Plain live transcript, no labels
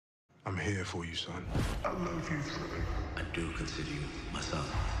I'm here for you, son. I love you, Trey. I do consider you my son.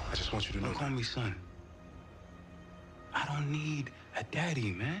 I just want you to know. Don't call me son. I don't need a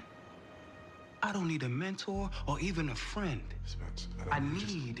daddy, man. I don't need a mentor or even a friend. Spence, I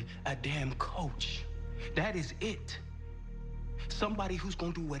need a damn coach. That is it. Somebody who's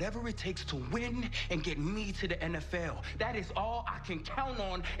gonna do whatever it takes to win and get me to the NFL. That is all I can count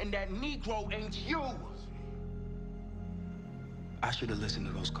on, and that Negro ain't you. I should have listened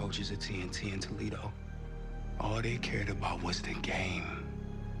to those coaches at TNT and Toledo. All they cared about was the game.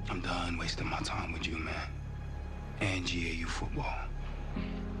 I'm done wasting my time with you, man. And GAU football.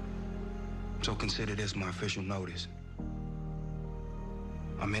 So consider this my official notice.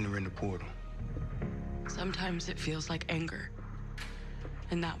 I'm entering the portal. Sometimes it feels like anger.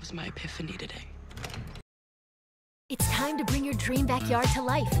 And that was my epiphany today. It's time to bring your dream backyard to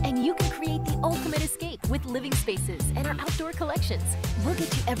life, and you can create the ultimate escape with Living Spaces and our outdoor collections. We'll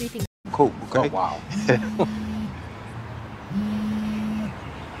get you everything. Cool, okay? Oh, wow.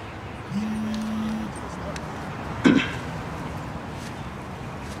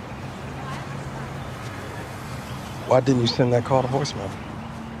 Why didn't you send that call to voicemail?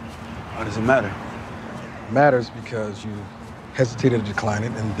 Why does it matter? It matters because you hesitated to decline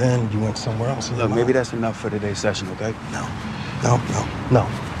it, and then you went somewhere else. Look, maybe that's enough for today's session, okay? No.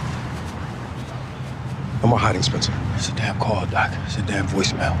 No more hiding, Spencer. It's a damn call, Doc. It's a damn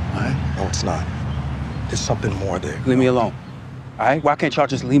voicemail, all right? No, it's not. There's something more there. Leave me alone, all right? Why can't y'all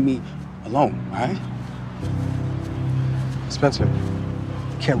just leave me alone, all right? Spencer,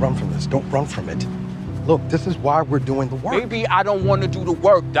 you can't run from this. Don't run from it. Look, this is why we're doing the work. Maybe I don't want to do the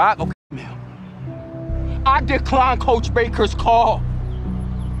work, Doc. Okay, man. I declined Coach Baker's call.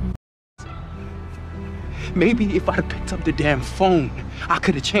 Maybe if I'd have picked up the damn phone, I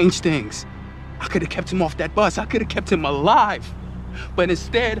could have changed things. I could have kept him off that bus. I could have kept him alive. But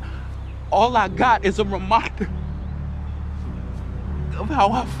instead, all I got is a reminder of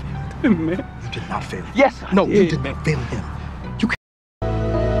how I failed him, man. You did not fail him. Yes, I No, did, you did man. not fail him.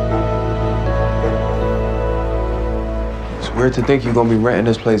 It's weird to think you're gonna be renting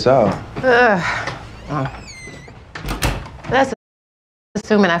this place out. That's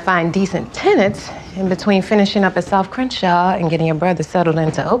assuming I find decent tenants in between finishing up at South Crenshaw and getting your brother settled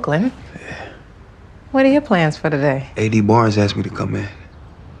into Oakland. What are your plans for today? A.D. Barnes asked me to come in.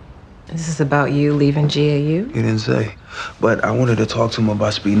 This is about you leaving GAU? He didn't say. But I wanted to talk to him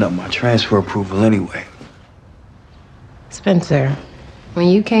about speeding up my transfer approval anyway. Spencer, when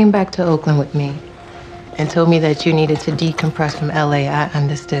you came back to Oakland with me and told me that you needed to decompress from LA, I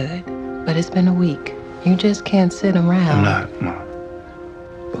understood. But it's been a week. You just can't sit around. I'm not, Mom.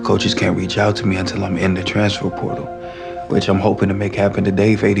 But coaches can't reach out to me until I'm in the transfer portal, which I'm hoping to make happen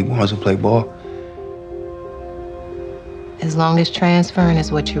today if A.D. Barnes will play ball. As long as transferring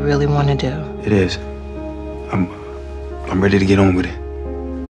is what you really want to do. It is. I'm ready to get on with it.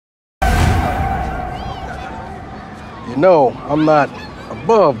 You know, I'm not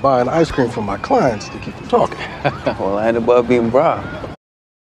above buying ice cream for my clients to keep them talking. Well, I ain't above being bribed.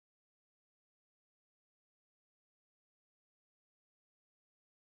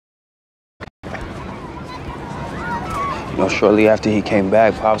 You know, shortly after he came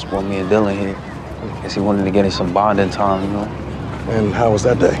back, Pops brought me and Dylan here. Guess he wanted to get in some bonding time, you know? And how was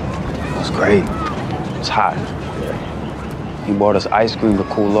that day? It was great. It was hot. He bought us ice cream to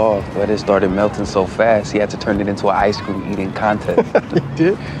cool off, but it started melting so fast, he had to turn it into an ice cream eating contest. He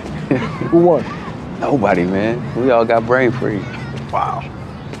did? Who won? Nobody, man. We all got brain freeze. Wow.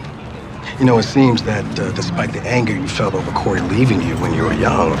 You know, it seems that despite the anger you felt over Corey leaving you when you were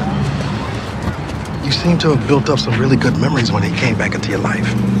young, you seem to have built up some really good memories when he came back into your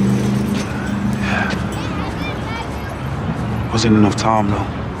life. Wasn't enough time, though.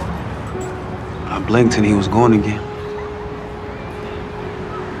 I blinked and he was gone again.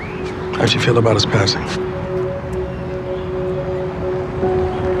 How'd you feel about his passing?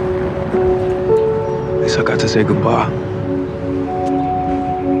 At least I got to say goodbye.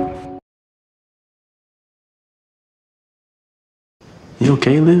 You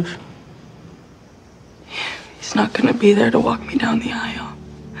okay, Liv? He's not gonna be there to walk me down the aisle.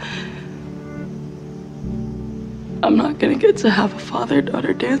 I'm not gonna get to have a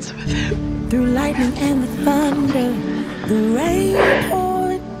father-daughter dance with him. Through lightning and the thunder, the rain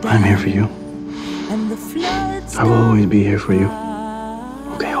poured down, I'm here for you. and the floods I will always be here for you.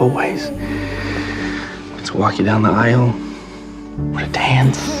 Okay, always. To walk you down the aisle, or to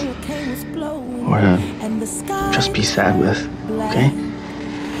dance, or to just be sad with, okay?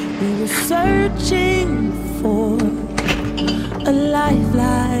 We were searching for a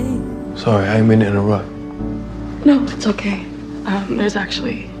lifeline. Sorry, I didn't mean to interrupt. No, it's okay. There's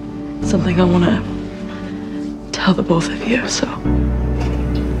actually Something I want to tell the both of you, so.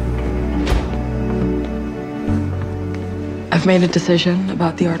 I've made a decision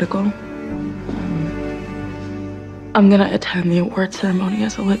about the article. I'm gonna attend the award ceremony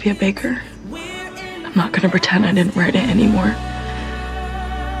as Olivia Baker. I'm not gonna pretend I didn't write it anymore.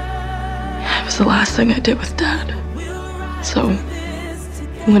 It was the last thing I did with Dad. So,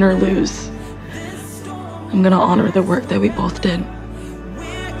 win or lose, I'm gonna honor the work that we both did.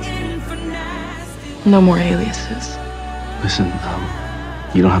 No more aliases. Listen,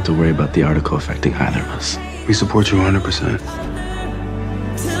 you don't have to worry about the article affecting either of us. We support you 100%.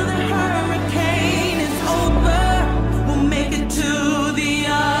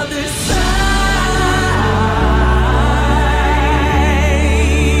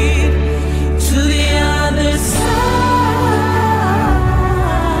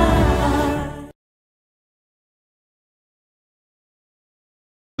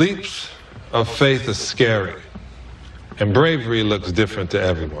 Leaps of faith are scary, and bravery looks different to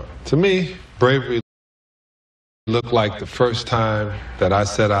everyone. To me, bravery looked like the first time that I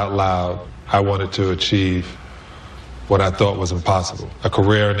said out loud I wanted to achieve what I thought was impossible, a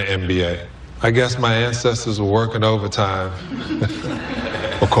career in the NBA. I guess my ancestors were working overtime.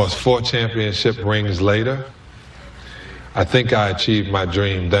 Of course, 4 championship rings later, I think I achieved my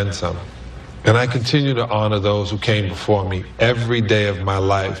dream, then some. And I continue to honor those who came before me every day of my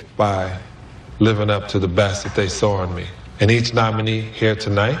life by living up to the best that they saw in me. And each nominee here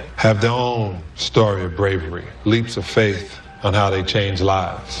tonight have their own story of bravery, leaps of faith on how they change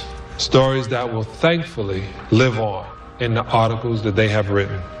lives. Stories that will thankfully live on in the articles that they have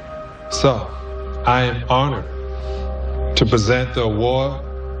written. So, I am honored to present the award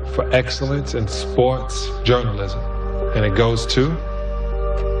for excellence in sports journalism. And it goes to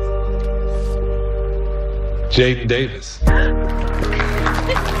Jaden Davis.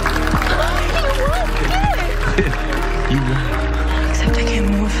 Except I can't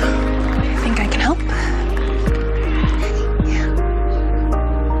move. I think I can help.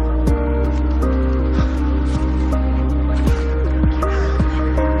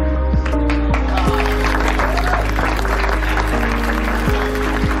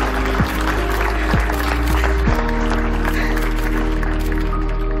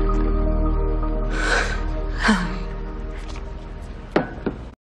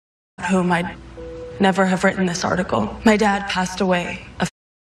 Whom I'd never have written this article. My dad passed away,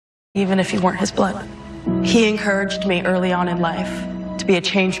 even if he weren't his blood. He encouraged me early on in life to be a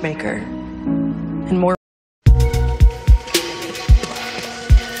change maker and more.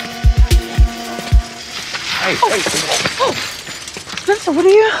 Hey. Oh, Spencer, what are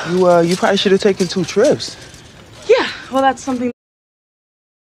you? You probably should have taken 2 trips. Yeah, well, that's something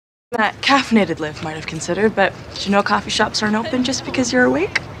that caffeinated Liv might have considered, but did you know coffee shops aren't open just because you're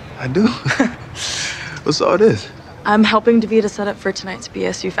awake? I do. What's all this? I'm helping Davida set up for tonight's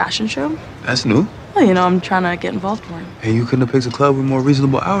BSU fashion show. That's new. Well, you know, I'm trying to get involved more. And you couldn't have picked a club with more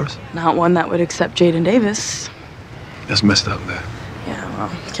reasonable hours? Not one that would accept Jaden Davis. That's messed up, man. Yeah, well,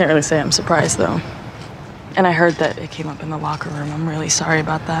 can't really say I'm surprised, though. And I heard that it came up in the locker room. I'm really sorry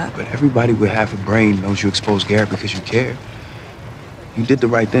about that. But everybody with half a brain knows you exposed Garrett because you care. You did the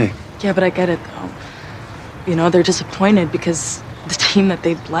right thing. Yeah, but I get it, though. You know, they're disappointed because the team that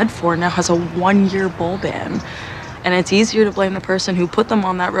they bled for now has a 1-year bowl ban. And it's easier to blame the person who put them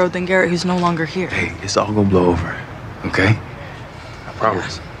on that road than Garrett, who's no longer here. Hey, it's all gonna blow over, okay? I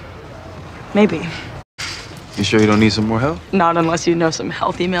promise. Maybe. You sure you don't need some more help? Not unless you know some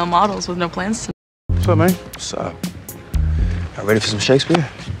healthy male models with no plans to. What's up, man? What's up? Y'all ready for some Shakespeare?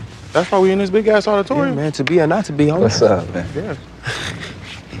 That's why we in this big-ass auditorium. Yeah, man, to be or not to be, homie. What's up, man? Yeah.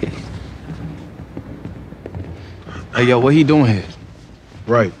 Hey, yo, what he doing here?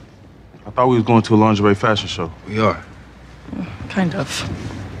 Right. I thought we was going to a lingerie fashion show. We are. Kind of.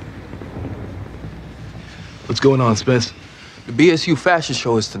 What's going on, Spence? The BSU fashion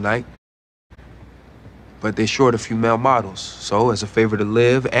show is tonight. But they're short a few male models. So, as a favor to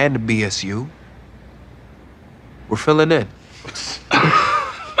Liv and the BSU, we're filling in.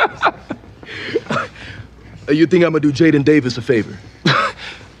 You think I'm gonna do Jaden Davis a favor?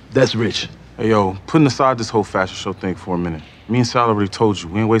 That's rich. Hey, yo, putting aside this whole fashion show thing for a minute. Me and Sal already told you,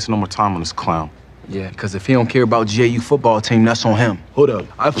 we ain't wasting no more time on this clown. Yeah, because if he don't care about GAU football team, that's on him. Hold up.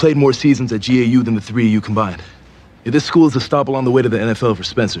 I've played more seasons at GAU than the 3 of you combined. Yeah, this school is a stop along the way to the NFL for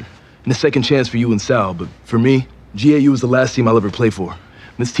Spencer. And a second chance for you and Sal, but for me, GAU is the last team I'll ever play for.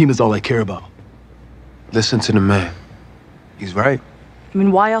 And this team is all I care about. Listen to the man. He's right. I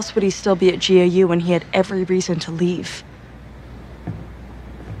mean, why else would he still be at GAU when he had every reason to leave?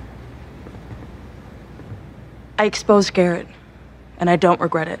 I exposed Garrett, and I don't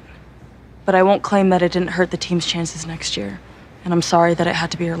regret it. But I won't claim that it didn't hurt the team's chances next year. And I'm sorry that it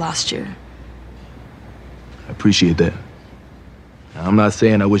had to be your last year. I appreciate that. Now, I'm not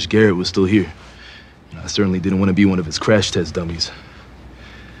saying I wish Garrett was still here. I certainly didn't want to be one of his crash test dummies.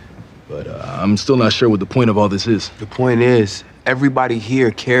 But I'm still not sure what the point of all this is. The point is, everybody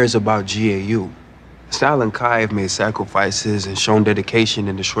here cares about GAU. Sal and Kai have made sacrifices and shown dedication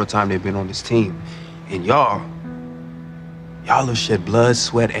in the short time they've been on this team. And y'all have shed blood,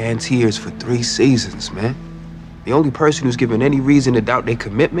 sweat, and tears for 3 seasons, man. The only person who's given any reason to doubt their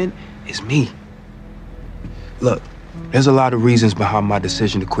commitment is me. Look, there's a lot of reasons behind my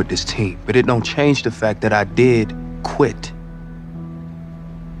decision to quit this team, but it don't change the fact that I did quit.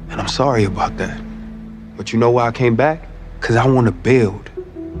 And I'm sorry about that. But you know why I came back? Because I want to build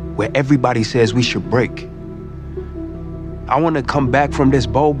where everybody says we should break. I want to come back from this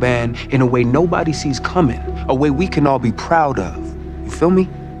bowl ban in a way nobody sees coming, a way we can all be proud of. You feel me?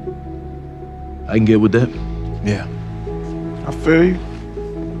 I can get with that. Yeah. I feel you.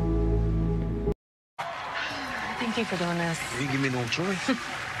 Thank you for doing this. You give me no choice.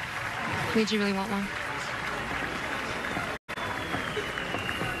 Did you really want one?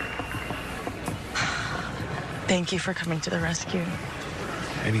 Thank you for coming to the rescue.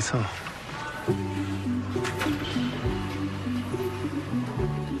 Anytime.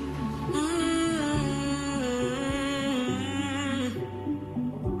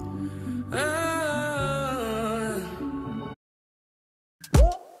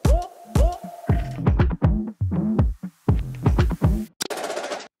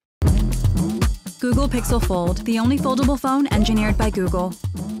 Google Pixel Fold, the only foldable phone engineered by Google.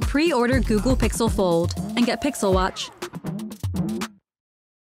 Pre-order Google Pixel Fold and get Pixel Watch.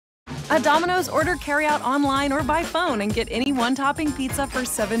 At Domino's, order carryout online or by phone and get any one-topping pizza for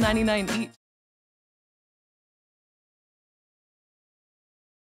 $7.99 each.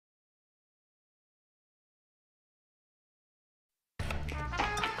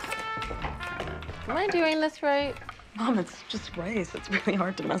 Am I doing this right? Mom, it's just rice. It's really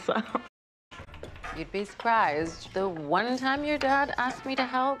hard to mess up. You'd be surprised. The one time your dad asked me to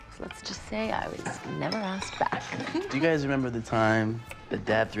help, let's just say I was never asked back. Do you guys remember the time that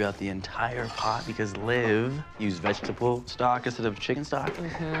Dad threw out the entire pot because Liv used vegetable stock instead of chicken stock?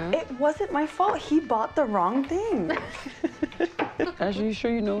 Mm-hmm. It wasn't my fault. He bought the wrong thing. Actually, you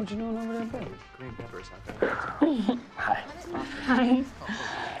sure you know what you're doing over there, bro? Green peppers. Hi. Hi.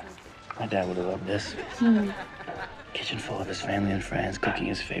 My dad would have loved this. Kitchen full of his family and friends, cooking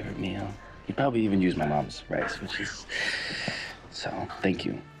his favorite meal. He'd probably even use my mom's rice, which is... So, thank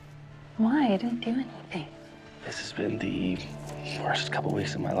you. Why? I didn't do anything. This has been the worst couple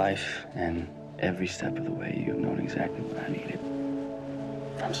weeks of my life, and every step of the way, you've known exactly what I needed.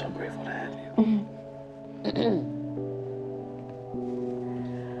 I'm so grateful to have you.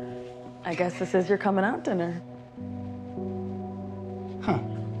 I guess this is your coming out dinner. Huh.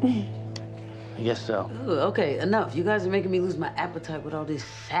 I guess so. Ooh, okay, enough. You guys are making me lose my appetite with all this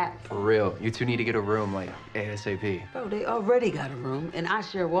sap. For real, you two need to get a room, like, ASAP. Bro, they already got a room, and I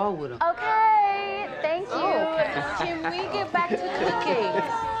share a wall with them. Okay, thank you. Oh. Can we get back to cooking?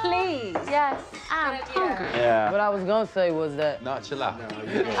 Please. Yes, I'm hungry. Yeah. What I was gonna say was that... No, chill out. Oh,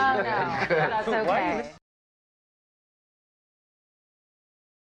 no, that's okay.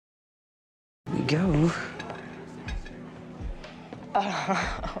 We go.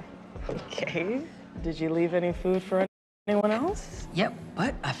 Okay. Did you leave any food for anyone else? Yep,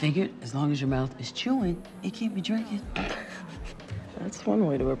 but I figured as long as your mouth is chewing, it can't be drinking. That's one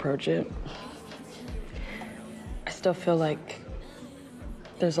way to approach it. I still feel like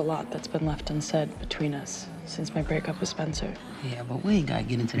there's a lot that's been left unsaid between us since my breakup with Spencer. Yeah, but we ain't gotta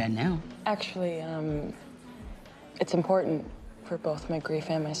get into that now. Actually, it's important for both my grief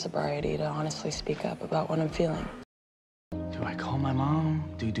and my sobriety to honestly speak up about what I'm feeling. Do I call my mom?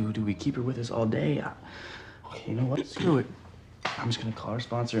 Do we keep her with us all day? Okay, you know what? Screw it. I'm just gonna call our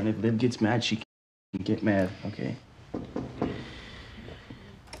sponsor, and if Liv gets mad, she can get mad, okay?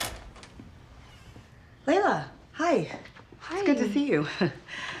 Layla, hi. Hi. It's good to see you.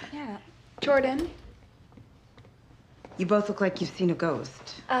 Yeah. Jordan? You both look like you've seen a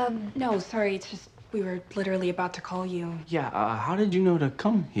ghost. No, sorry. It's just we were literally about to call you. Yeah, how did you know to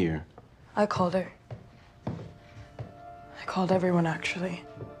come here? I called her. I called everyone, actually.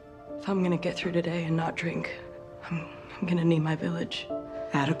 If I'm gonna get through today and not drink, I'm gonna need my village.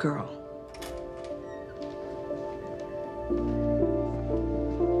 Atta girl.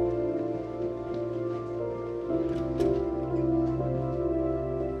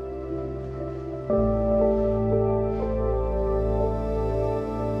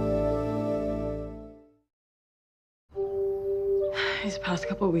 He's passed last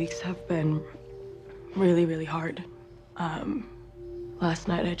couple of weeks have been really, really hard. Last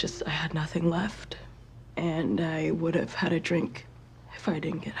night I had nothing left, and I would have had a drink if I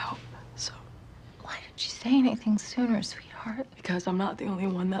didn't get help, so. Why didn't you say anything sooner, sweetheart? Because I'm not the only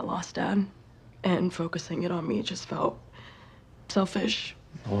one that lost Dad, and focusing it on me just felt selfish.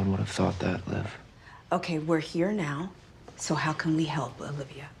 No one would have thought that, Liv. Okay, we're here now, so how can we help,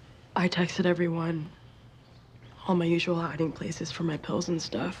 Olivia? I texted everyone, all my usual hiding places for my pills and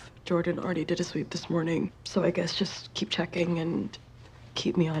stuff. Jordan already did a sweep this morning, so I guess just keep checking and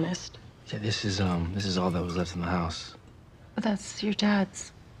keep me honest. Yeah, this is all that was left in the house. But that's your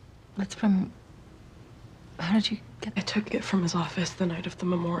dad's. That's from... How did you get... I took it from his office the night of the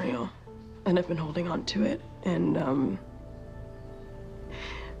memorial, and I've been holding on to it, and,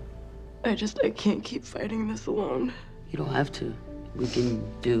 I can't keep fighting this alone. You don't have to. We can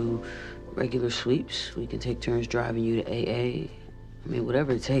do regular sweeps. We can take turns driving you to AA. I mean,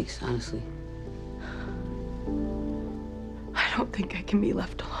 whatever it takes, honestly. I don't think I can be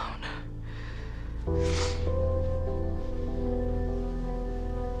left alone.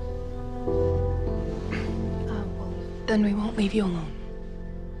 Well, then we won't leave you alone.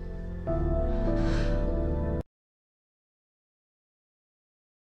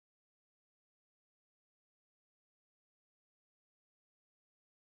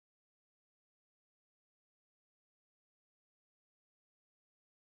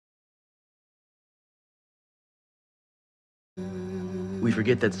 We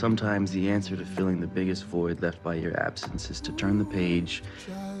forget that sometimes the answer to filling the biggest void left by your absence is to turn the page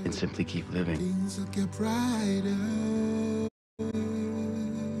and simply keep living. So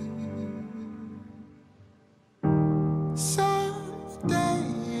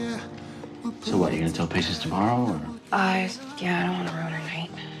what, are you gonna tell Patience tomorrow, or? Yeah, I don't want to ruin her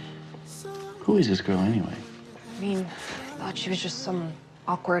night. Who is this girl anyway? I mean, I thought she was just some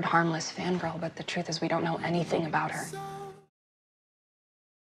awkward, harmless fangirl, but the truth is we don't know anything about her.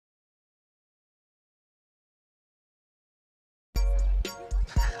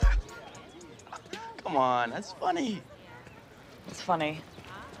 Come on, that's funny. It's funny.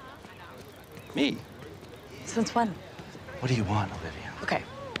 Me? Since when? What do you want, Olivia? Okay.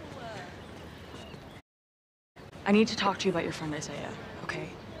 I need to talk to you about your friend Isaiah, okay?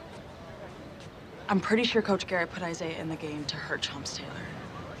 I'm pretty sure Coach Garrett put Isaiah in the game to hurt Chomps Taylor.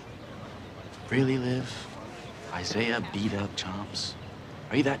 Really, Liv? Isaiah beat up Chomps?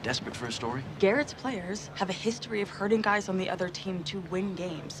 Are you that desperate for a story? Garrett's players have a history of hurting guys on the other team to win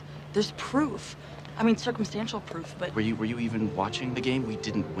games. There's proof. I mean, circumstantial proof, but... Were you even watching the game? We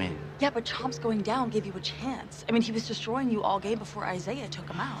didn't win. Yeah, but Chomps going down gave you a chance. I mean, he was destroying you all game before Isaiah took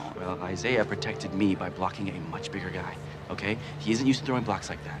him out. Well, Isaiah protected me by blocking a much bigger guy, okay? He isn't used to throwing blocks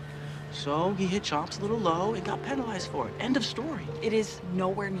like that. So he hit Chomps a little low and got penalized for it. End of story. It is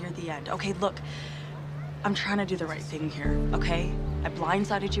nowhere near the end. Okay, look, I'm trying to do the right thing here, okay? I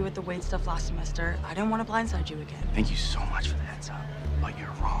blindsided you with the Wade stuff last semester. I didn't want to blindside you again. Thank you so much for the heads up, but you're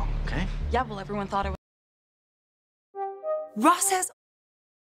wrong, okay? Yeah, well, everyone thought I was... Ross has...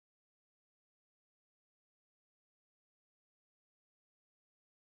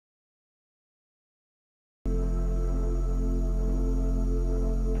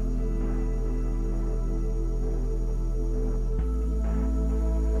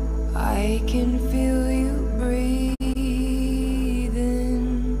 I can feel you breathing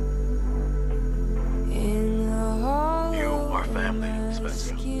in the hollow. You are family,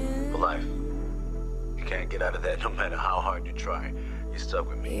 Spencer. For life. You can't get out of that no matter how hard you try. You're stuck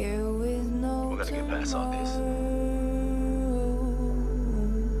with me. We're gonna get past all this.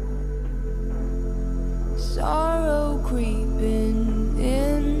 Sorrow creeping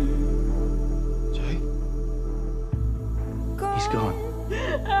in. Jay? He's gone.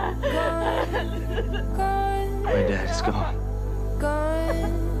 My dad is gone.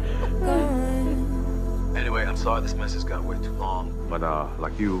 Anyway, I'm sorry this message got way too long. But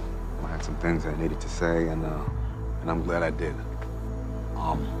like you, I had some things I needed to say, and I'm glad I did.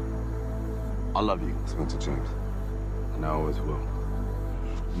 I love you, Spencer James, and I always will.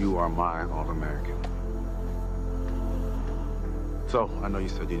 You are my All-American. So, I know you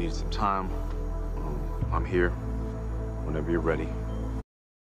said you needed some time. I'm here whenever you're ready.